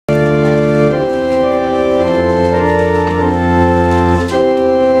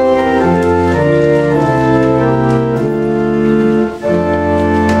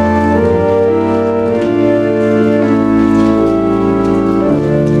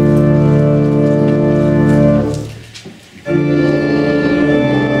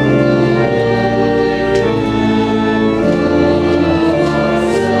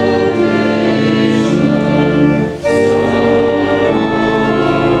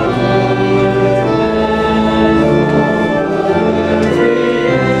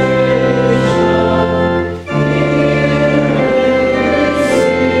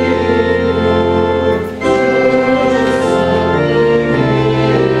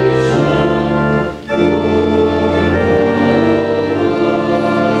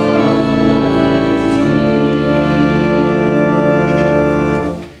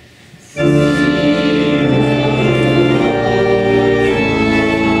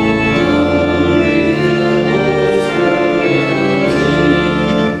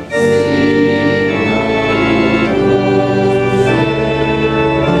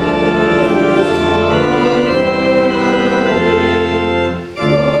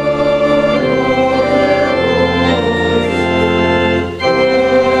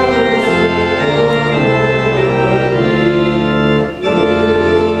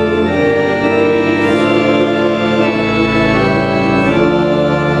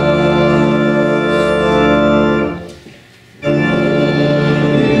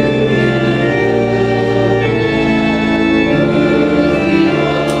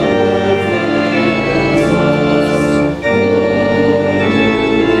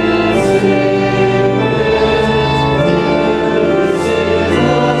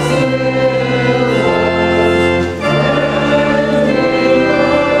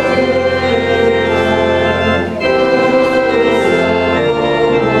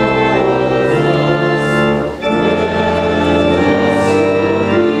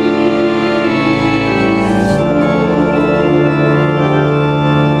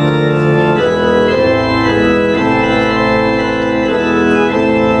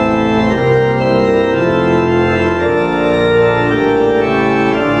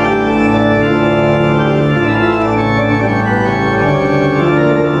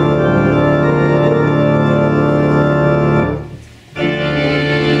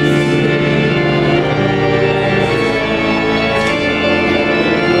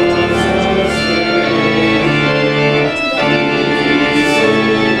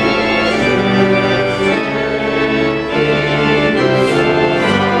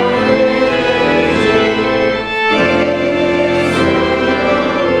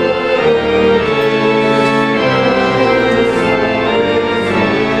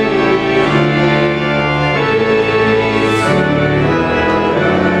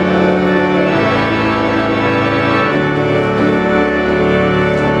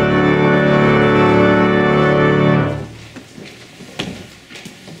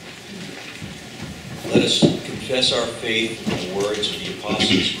confess our faith in the words of the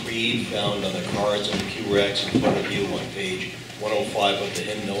Apostles' Creed found on the cards on the pew racks in front of you on page 105 of the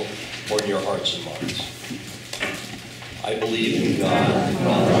hymnal or in your hearts and minds. I believe in God,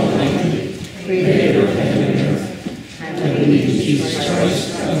 Father Almighty, creator of heaven and earth. I believe in Jesus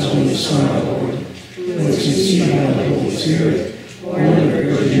Christ, God's only Son, our Lord, who was conceived by the Holy Spirit, born of the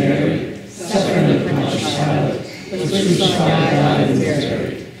Virgin Mary, suffered under Pontius Pilate, was crucified, died, and was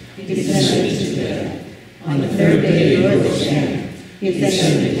buried. He descended to death. On the third day he rose again. He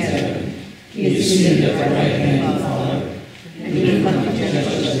ascended to heaven. He is seated at the right hand of the Father, and he will come to judge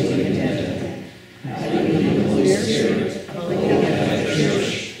the living and dead. I believe in the Holy Spirit, a holy Catholic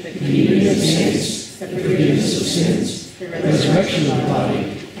Church, the communion of saints, the forgiveness of sins, the resurrection of the body,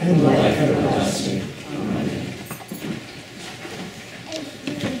 and the life everlasting. Amen.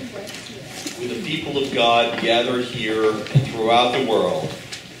 With the people of God gathered here and throughout the world,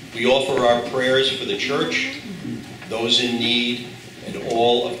 we offer our prayers for the Church, those in need, and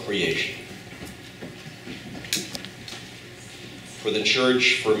all of creation. For the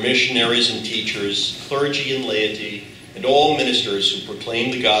Church, for missionaries and teachers, clergy and laity, and all ministers who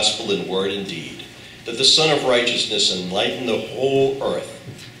proclaim the gospel in word and deed, that the Son of Righteousness enlighten the whole earth.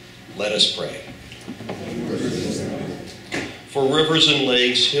 Let us pray. For rivers and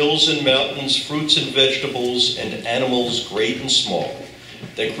lakes, hills and mountains, fruits and vegetables, and animals great and small,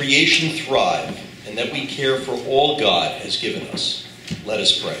 that creation thrive, and that we care for all God has given us. Let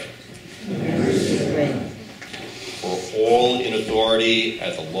us pray. For all in authority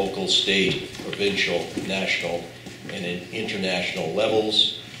at the local, state, provincial, national, and international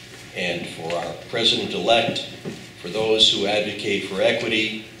levels, and for our President-elect, for those who advocate for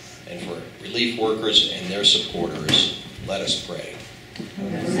equity, and for relief workers and their supporters, let us pray.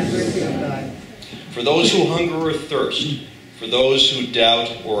 For those who hunger or thirst, for those who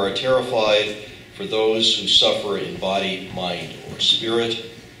doubt or are terrified, for those who suffer in body, mind, or spirit,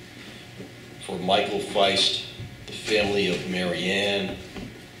 for Michael Feist, the family of Marianne,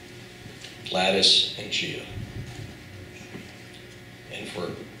 Gladys, and Gia, and for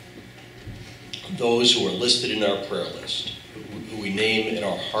those who are listed in our prayer list, who we name in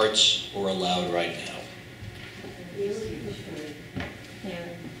our hearts or aloud right now.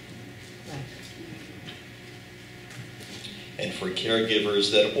 And for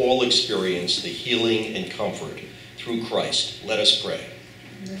caregivers that all experience the healing and comfort through Christ, let us pray.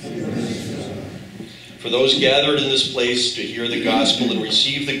 For those gathered in this place to hear the gospel and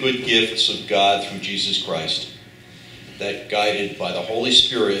receive the good gifts of God through Jesus Christ, that guided by the Holy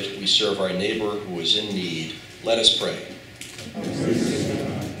Spirit we serve our neighbor who is in need, let us pray.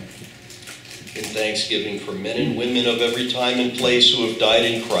 In thanksgiving for men and women of every time and place who have died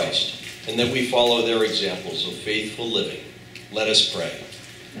in Christ, and that we follow their examples of faithful living, let us pray.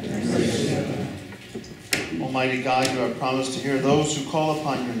 Almighty God, you have promised to hear those who call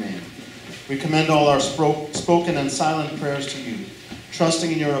upon your name. We commend all our spoken and silent prayers to you,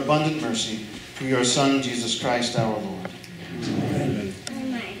 trusting in your abundant mercy through your Son, Jesus Christ, our Lord. Amen.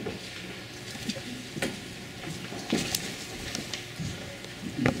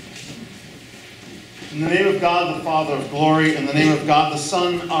 In the name of God, the Father of glory, in the name of God, the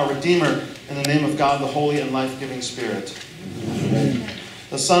Son, our Redeemer, in the name of God, the Holy and life-giving Spirit. Amen.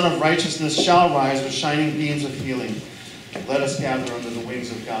 The Son of Righteousness shall rise with shining beams of healing. Let us gather under the wings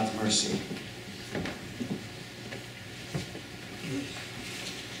of God's mercy.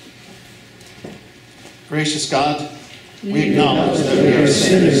 Gracious God, we acknowledge that we are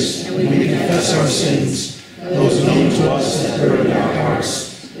sinners, and we confess our sins, those known to us that burden our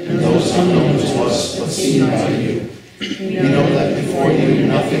hearts, and those unknown to us but seen by you. We know that before you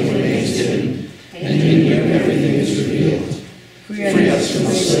nothing remains hidden, and in you everything is revealed. Free us from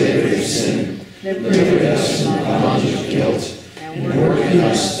the slavery of sin, liberate us from the bondage of guilt, and work in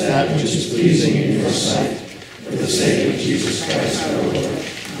us that which is pleasing in your sight, for the sake of Jesus Christ our Lord. Amen.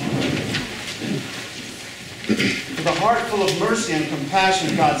 With a heart full of mercy and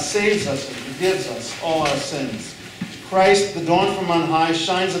compassion, God saves us and forgives us all our sins. Christ, the dawn from on high,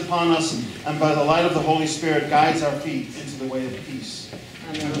 shines upon us, and by the light of the Holy Spirit guides our feet into the way of peace.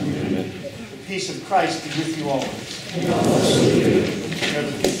 Amen. The peace of Christ be with you always. Share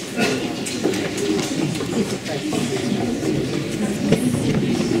the peace of God.